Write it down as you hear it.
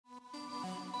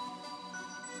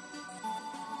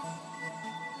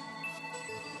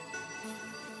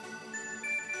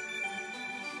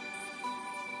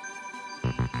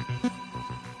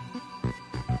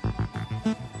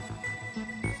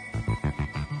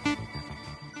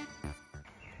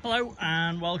Hello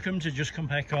and welcome to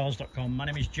JustCompareCars.com. My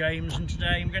name is James and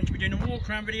today I'm going to be doing a walk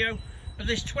around video of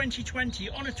this 2020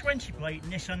 on a 20 plate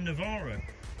Nissan Navara.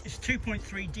 It's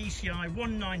 2.3 DCI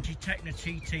 190 Tekna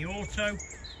TT Auto.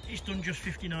 It's done just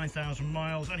 59,000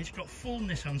 miles and it's got full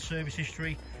Nissan service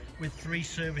history with 3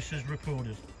 services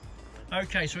recorded.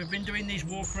 Okay, so we've been doing these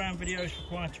walk around videos for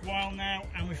quite a while now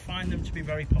and we find them to be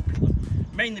very popular.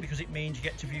 Mainly because it means you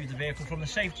get to view the vehicle from the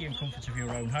safety and comfort of your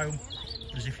own home,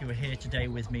 as if you were here today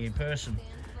with me in person.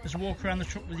 As I walk around the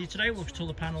truck with you today, we'll look at all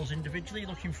the panels individually,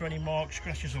 looking for any marks,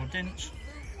 scratches or dents.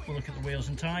 We'll look at the wheels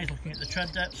and tyres, looking at the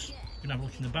tread depths. We're going to have a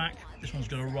look in the back. This one's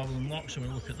got a roll and lock, so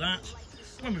we'll look at that.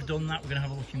 When we've done that, we're going to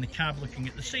have a look in the cab, looking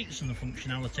at the seats and the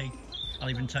functionality. I'll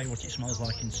even tell you what it smells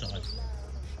like inside.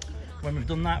 When we've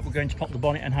done that, we're going to pop the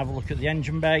bonnet and have a look at the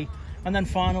engine bay. And then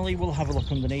finally, we'll have a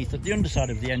look underneath at the underside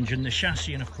of the engine, the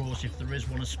chassis, and of course, if there is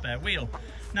one, a spare wheel.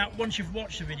 Now, once you've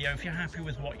watched the video, if you're happy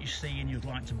with what you see and you'd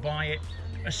like to buy it,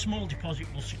 a small deposit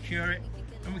will secure it,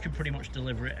 and we can pretty much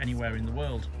deliver it anywhere in the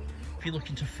world. If you're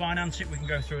looking to finance it, we can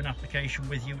go through an application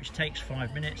with you, which takes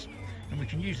 5 minutes, and we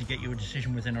can usually get you a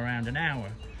decision within around an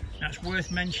hour. Now, it's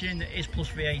worth mentioning that it is plus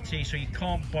VAT, so you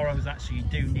can't borrow that, so you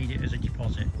do need it as a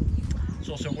deposit. It's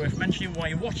also worth mentioning while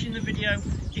you're watching the video,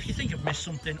 if you think I've missed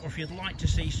something or if you'd like to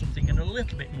see something in a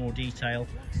little bit more detail,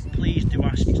 please do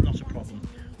ask, it's not a problem.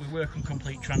 We work on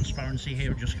complete transparency here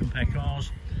at Just Compare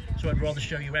Cars, so I'd rather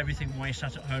show you everything while you're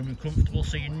sat at home and comfortable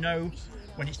so you know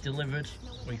when it's delivered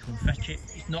or you can fetch it.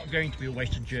 It's not going to be a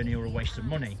wasted journey or a waste of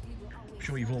money. I'm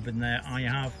sure you've all been there, I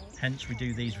have, hence we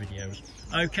do these videos.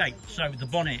 Okay, so the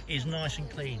bonnet is nice and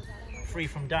clean, free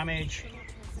from damage.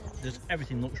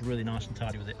 Everything looks really nice and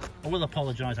tidy with it. I will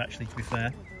apologise actually, to be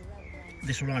fair.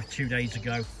 This arrived 2 days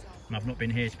ago and I've not been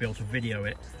here to be able to video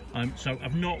it. So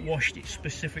I've not washed it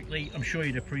specifically. I'm sure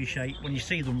you'd appreciate when you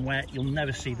see them wet, you'll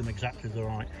never see them exactly the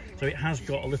right. So it has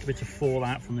got a little bit of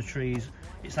fallout from the trees.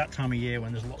 It's that time of year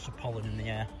when there's lots of pollen in the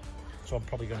air. So I'm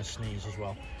probably going to sneeze as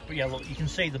well. But yeah, look, you can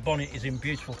see the bonnet is in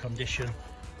beautiful condition.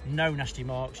 No nasty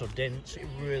marks or dents. It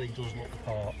really does look the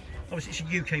part. Obviously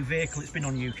it's a UK vehicle, it's been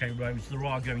on UK roads, there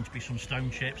are going to be some stone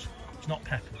chips. It's not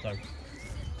peppered though,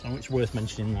 so it's worth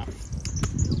mentioning that.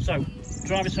 So,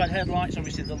 driver's side headlights,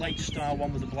 obviously the latest style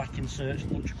one with the black inserts,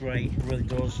 looks great, it really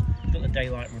does. It's got the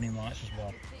daylight running lights as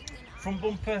well. Front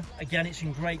bumper, again it's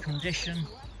in great condition,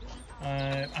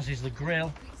 as is the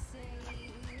grille,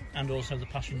 and also the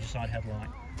passenger side headlight.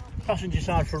 Passenger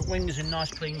side front wing is in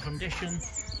nice clean condition.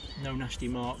 No nasty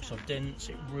marks or dents.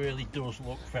 It really does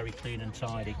look very clean and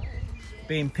tidy.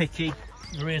 Being picky,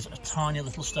 there is a tiny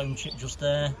little stone chip just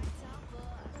there.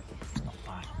 It's not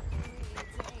bad.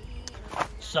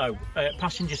 So,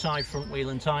 passenger side front wheel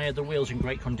and tyre. The wheel's in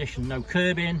great condition, no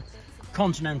curbing.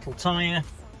 Continental tyre.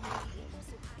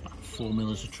 4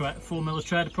 mils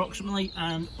tread approximately,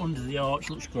 and under the arch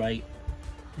looks great.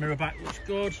 Mirror back looks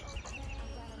good.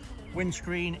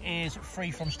 Windscreen is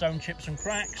free from stone chips and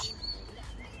cracks.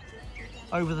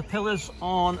 Over the pillars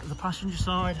on the passenger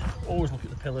side, always look at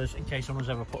the pillars in case someone's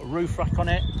ever put a roof rack on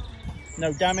it.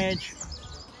 No damage,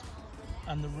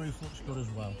 and the roof looks good as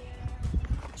well.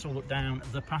 So we'll look down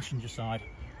the passenger side.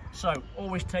 So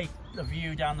always take the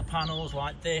view down the panels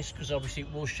like this, because obviously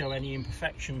it will show any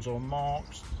imperfections or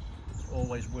marks. It's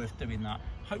always worth doing that.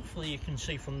 Hopefully you can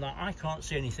see from that, I can't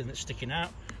see anything that's sticking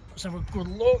out. Let's have a good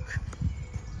look.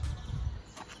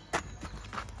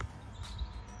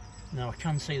 Now I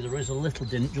can see there is a little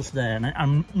dent just there, and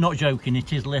I'm not joking,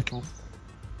 it is little.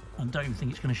 I don't even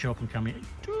think it's going to show up on camera.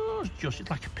 It's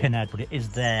like a pinhead, but it is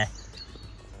there.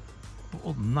 But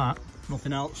other than that,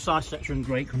 nothing else. Side steps are in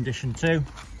great condition too.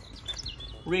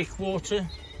 Rear quarter,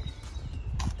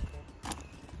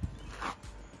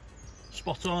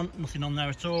 spot on, nothing on there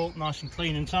at all, nice and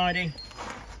clean and tidy.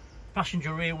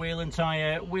 Passenger rear wheel and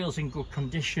tyre, wheels in good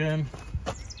condition.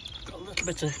 Got a little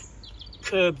bit of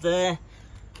curb there,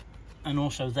 and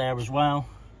also there as well.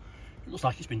 It looks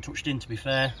like it's been touched in, to be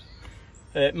fair.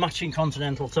 Matching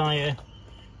Continental tyre,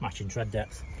 matching tread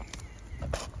depth.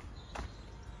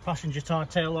 Passenger tyre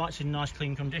tail lights in nice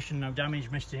clean condition, no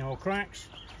damage, misting or cracks.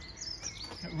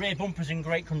 Rear bumper's in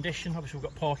great condition. Obviously we've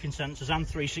got parking sensors and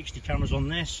 360 cameras on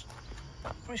this.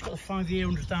 It's got the 5-year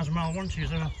 100,000 mile warranty,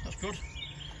 so that's good.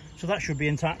 So that should be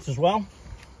intact as well.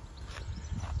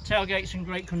 Tailgate's in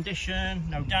great condition,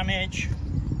 no damage.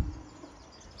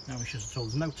 No issues at all.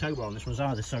 There's no tow bar on this one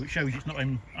either, so it shows it's not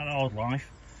in an hard life.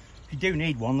 If you do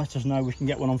need one, let us know, we can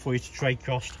get one on for you to trade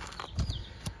cost.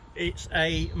 It's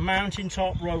a mountain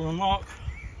top roll and lock,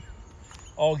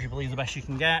 arguably the best you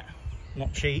can get,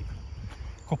 not cheap.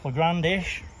 couple of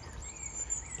grand-ish,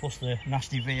 plus the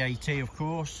nasty VAT, of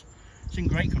course. It's in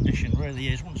great condition, really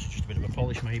is. Wants just a bit of a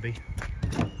polish, maybe.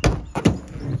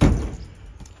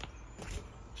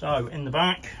 So in the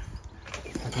back,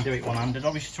 I can do it one-handed.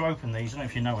 Obviously, to open these, I don't know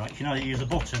if you know that. If you know that you use a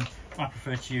button, I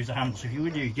prefer to use the handle. So if you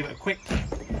would do, give it a quick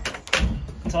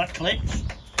until that clips.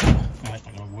 No, it's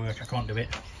not going to work. I can't do it.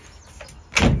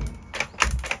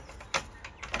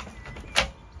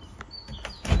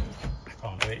 I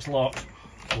can't do it. It's locked.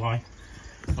 Why?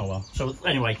 Oh well. So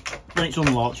anyway, when it's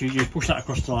unlocked, you just push that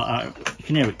across to like that. You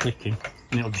can hear it clicking,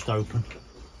 and it'll just open.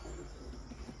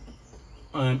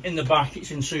 In the back,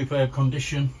 it's in superb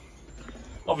condition.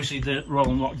 Obviously, the roll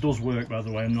and lock does work, by the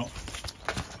way. I'm not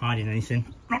hiding anything.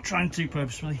 Not trying to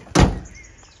purposefully,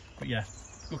 but yeah,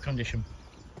 good condition.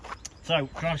 So,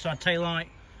 driver side taillight.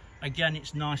 Again,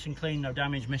 it's nice and clean, no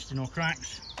damage, misting or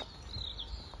cracks.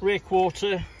 Rear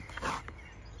quarter.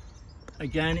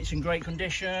 Again, it's in great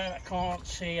condition. I can't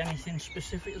see anything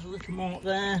specific. There's a little mark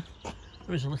there.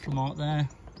 There is a little mark there.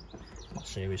 Not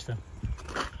serious though.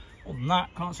 Other than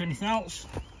that, can't see anything else.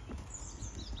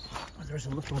 There is a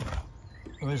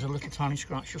little tiny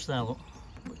scratch just there, look.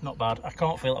 Not bad. I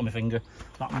can't feel it on my finger.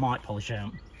 That might polish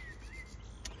out.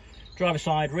 Driver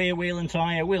side rear wheel and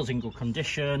tyre. Wheels in good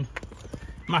condition.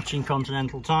 Matching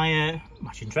Continental tyre.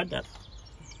 Matching tread depth.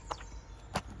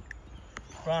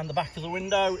 Around the back of the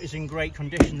window is in great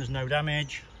condition. There's no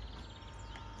damage.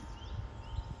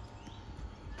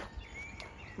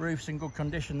 Roof's in good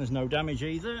condition. There's no damage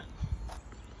either.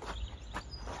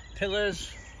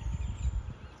 Pillars,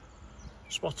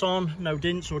 spot on, no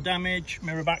dints or damage.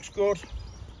 Mirror back's good.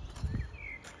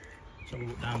 So we'll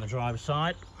look down the driver's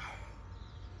side.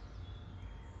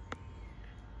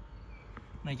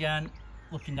 And again,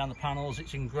 looking down the panels,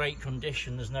 it's in great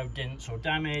condition. There's no dints or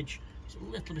damage. It's a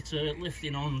little bit of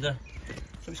lifting on the,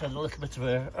 so it's had a little bit of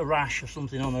a rash or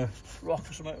something on a rock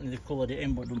or something, and they've coloured it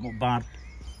in, but it doesn't look bad.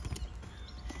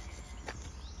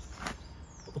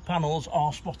 The panels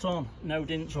are spot on, no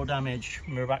dints or damage.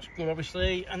 Mirror back's good,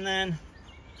 obviously, and then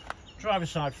driver's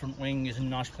side front wing is in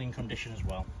nice clean condition as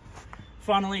well.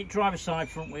 Finally, driver's side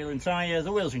front wheel and tyre.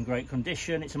 The wheel's in great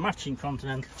condition. It's a matching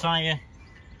Continental tyre,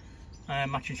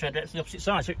 matching tread depth to the opposite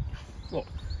side. So look,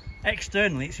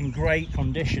 externally it's in great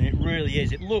condition. It really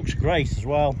is. It looks great as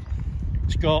well.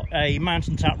 It's got a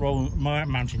mountain top roll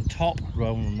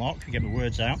and lock, if you get my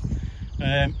words out.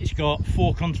 It's got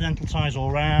 4 Continental tyres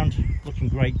all round, looking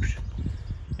great,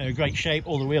 great shape.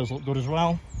 All the wheels look good as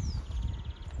well.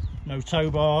 No tow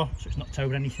bar, so it's not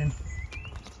towed anything.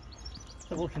 Let's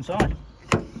have a look inside.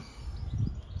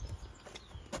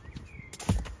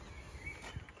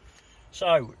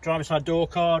 So, driver's side door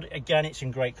card, again it's in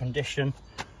great condition.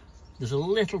 There's a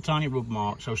little tiny rub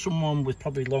mark, so someone with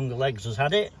probably longer legs has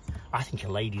had it. I think a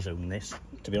lady's owned this,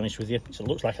 to be honest with you. So it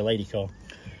looks like a lady car.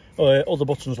 All the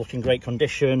buttons look in great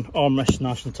condition, armrests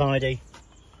nice and tidy.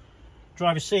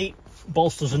 Driver's seat,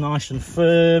 bolsters are nice and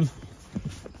firm.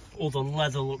 All the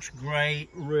leather looks great,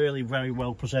 really very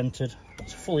well presented.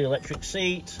 It's a fully electric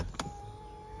seat,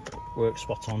 works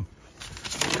spot on.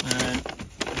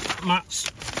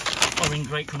 Mats are in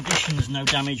great condition, there's no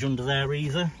damage under there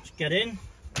either. Let's get in.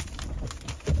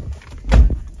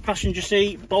 Passenger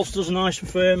seat, bolsters are nice and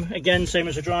firm. Again, same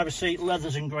as the driver's seat,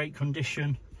 leather's in great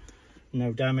condition.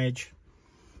 No damage.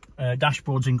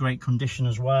 Dashboard's in great condition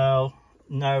as well.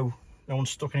 No one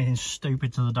stuck anything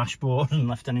stupid to the dashboard and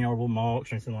left any horrible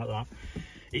marks or anything like that.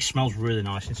 It smells really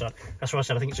nice inside. That's why I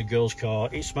said I think it's a girl's car.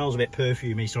 It smells a bit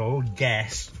perfumey, so I would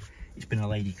guess it's been a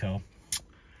lady car.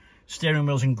 Steering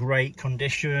wheel's in great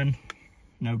condition.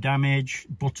 No damage.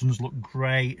 Buttons look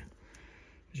great.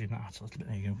 Zoom that out a little bit.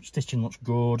 There you go. Stitching looks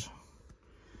good.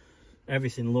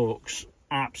 Everything looks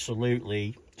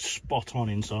absolutely spot on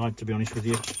inside, to be honest with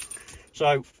you.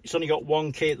 So it's only got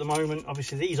one key at the moment.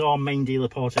 Obviously these are main dealer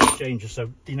part exchanges,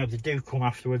 so you know they do come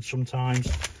afterwards sometimes.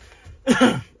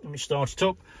 Let me start it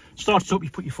up. Start it up, you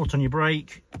put your foot on your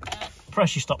brake,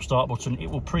 press your stop start button.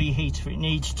 It will preheat if it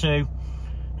needs to,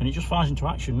 and it just fires into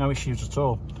action, no issues at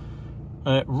all.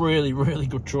 Really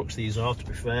good trucks these are, to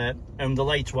be fair, and the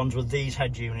later ones with these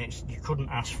head units, you couldn't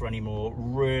ask for any more.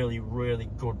 Really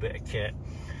good bit of kit.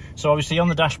 So obviously on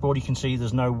the dashboard you can see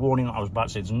there's no warning. I was about to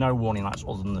say there's no warning lights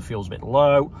other than the fuel's a bit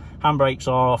low. Handbrake's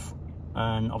off,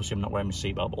 and obviously I'm not wearing my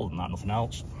seatbelt, but other than that, nothing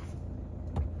else.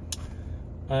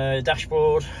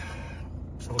 Dashboard,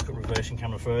 let's have a look at reversing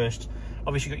camera first.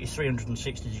 Obviously you've got your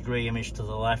 360 degree image to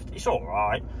the left. It's all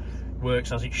right,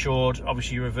 works as it should.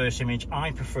 Obviously your reverse image,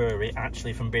 I prefer it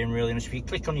actually, if I'm being really honest. If you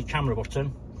click on your camera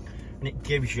button and it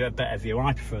gives you a better view,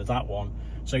 I prefer that one.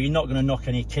 So you're not going to knock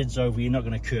any kids over, you're not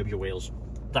going to curb your wheels.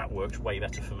 That works way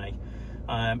better for me.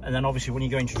 And then obviously when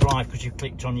you're going to drive, because you've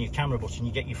clicked on your camera button,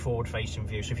 you get your forward facing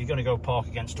view. So if you're going to go park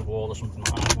against a wall or something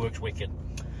like that, it works wicked.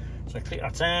 So click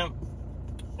that out.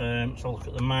 So look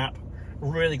at the map.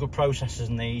 Really good processors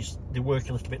in these. They work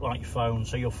a little bit like your phone,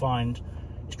 so you'll find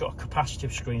it's got a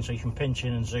capacitive screen so you can pinch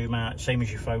in and zoom out, same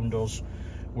as your phone does.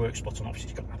 Works spot on.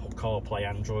 Obviously it's got Apple CarPlay,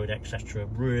 Android, etc.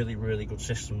 Really good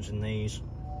systems in these.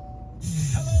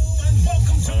 Hello and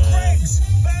welcome to Greg's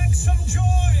Bag Some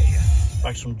Joy.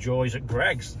 Bag some joys at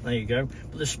Greg's, there you go.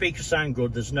 But the speakers sound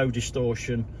good, there's no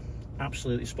distortion,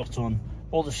 absolutely spot on.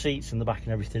 All the seats in the back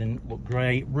and everything look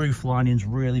great. Roof lining's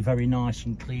really very nice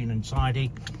and clean and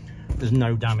tidy. There's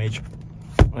no damage.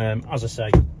 As I say, I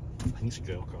think it's a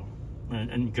girl car.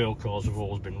 And girl cars have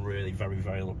always been really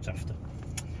very looked after.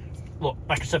 Look,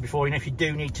 like I said before, you know, if you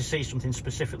do need to see something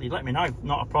specifically, let me know.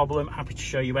 Not a problem, happy to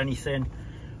show you anything.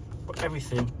 But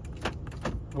everything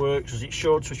works as it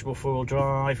should. Switchable 4-wheel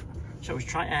drive. So we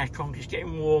try aircon. It's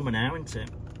getting warmer now, isn't it?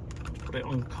 Let's put it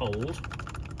on cold.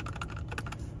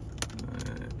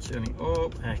 Turn it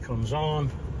up, aircon's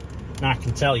on. Now I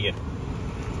can tell you,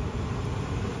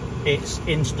 it's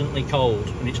instantly cold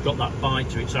and it's got that bite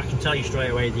to it, so I can tell you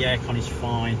straight away the aircon is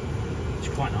fine. It's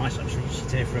quite nice actually. Just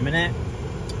sit here for a minute.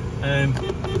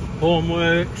 Horn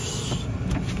works.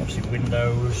 Obviously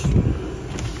windows.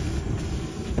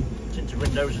 Tinted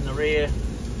windows in the rear.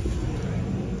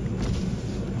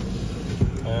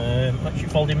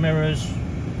 Electric folding mirrors.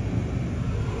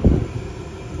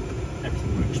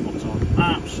 Everything works spot on.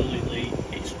 Absolutely,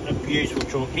 it's a beautiful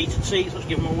truck. Heated seats. Let's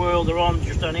give them a whirl. They're on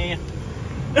just down here.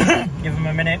 Give them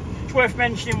a minute. It's worth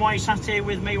mentioning while you sat here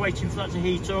with me waiting for that to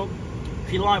heat up.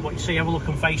 If you like what you see, have a look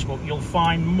on Facebook. You'll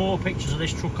find more pictures of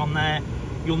this truck on there.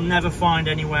 You'll never find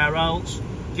anywhere else.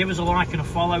 Give us a like and a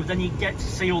follow, then you get to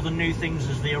see all the new things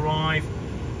as they arrive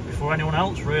before anyone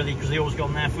else, really, because they always go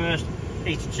on there first.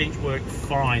 Heated seats work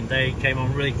fine. They came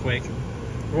on really quick.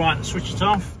 Right, let's switch it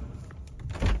off.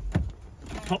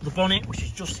 Pop the bonnet, which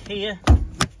is just here.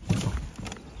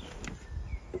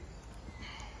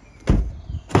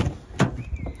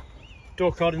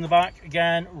 Door card in the back,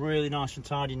 again, really nice and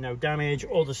tidy, no damage.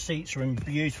 All the seats are in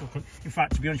beautiful. In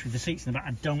fact, to be honest with you, the seats in the back,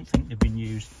 I don't think they've been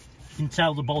used. You can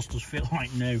tell the bolsters feel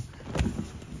like new.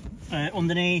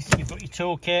 Underneath, you've got your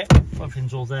toolkit,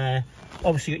 everything's all there.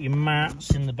 Obviously, you've got your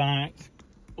mats in the back.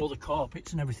 All the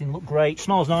carpets and everything look great.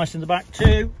 Smells nice in the back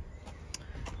too.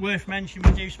 Worth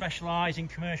mentioning, we do specialise in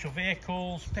commercial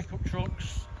vehicles, pickup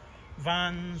trucks,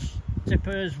 vans,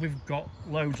 tippers. We've got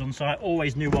loads on site,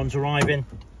 always new ones arriving.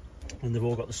 And they've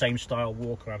all got the same style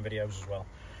walk around videos as well.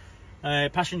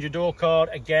 Passenger door card,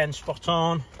 again, spot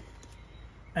on.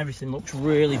 Everything looks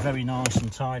really very nice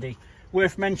and tidy.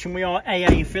 Worth mentioning, we are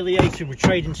AA affiliated with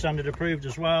Trading Standard approved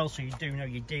as well, so you do know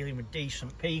you're dealing with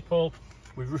decent people.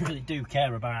 We really do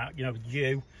care about, you know,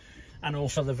 you and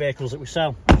also the vehicles that we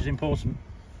sell, which is important.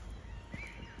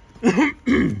 Have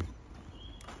a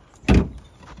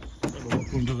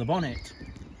look under the bonnet.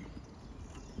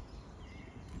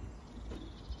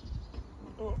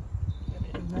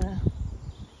 There.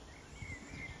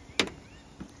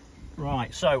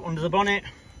 Right, so under the bonnet,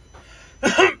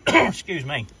 excuse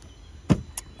me,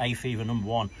 A fever number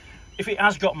 1. If it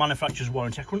has got manufacturer's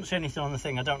warranty, I couldn't see anything on the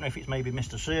thing. I don't know if it's maybe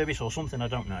Mr. Service or something, I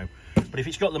don't know. But if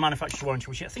it's got the manufacturer's warranty,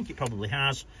 which I think it probably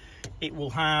has, it will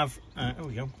have, there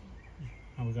we go,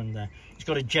 how are we going there? It's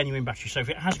got a genuine battery. So if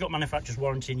it has got manufacturer's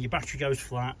warranty and your battery goes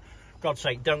flat, God's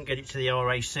sake, don't get it to the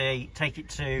RAC, take it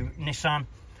to Nissan,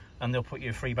 and they'll put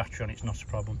you a free battery on it. It's not a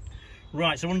problem.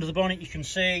 Right, so under the bonnet you can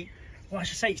see, well, I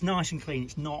should say it's nice and clean.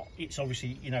 It's not, it's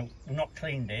obviously, you know, we've not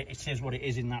cleaned it. It is what it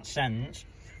is in that sense.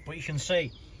 But you can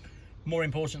see, more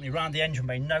importantly, around the engine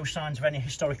bay, no signs of any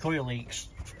historic oil leaks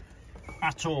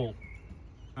at all.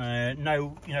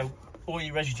 No, you know,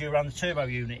 oily residue around the turbo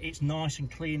unit. It's nice and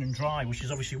clean and dry, which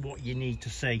is obviously what you need to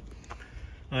see.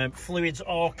 Fluids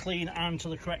are clean and to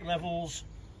the correct levels.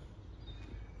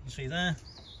 You can see there.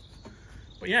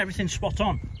 But yeah, everything's spot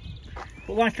on.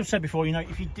 But like I've said before, you know,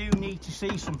 if you do need to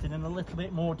see something in a little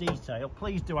bit more detail,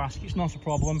 please do ask. It's not a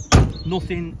problem.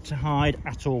 Nothing to hide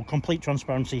at all. Complete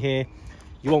transparency here.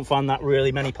 You won't find that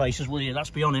really many places, will you?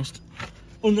 Let's be honest.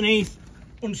 Underneath,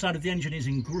 underside of the engine is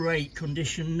in great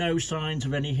condition. No signs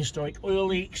of any historic oil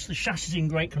leaks. The chassis is in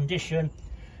great condition,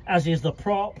 as is the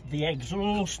prop, the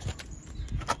exhaust,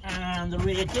 and the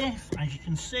rear diff. As you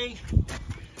can see,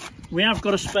 we have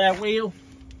got a spare wheel.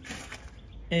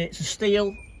 It's a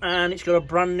steel and it's got a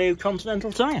brand new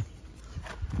Continental tyre.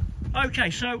 Okay,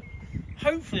 so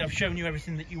hopefully I've shown you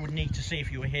everything that you would need to see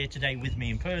if you were here today with me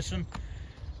in person.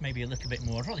 Maybe a little bit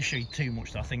more. I'd rather show you too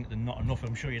much, I think, than not enough.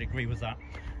 I'm sure you'd agree with that.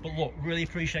 But look, really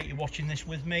appreciate you watching this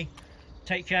with me.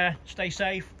 Take care, stay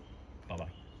safe. Bye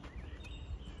bye.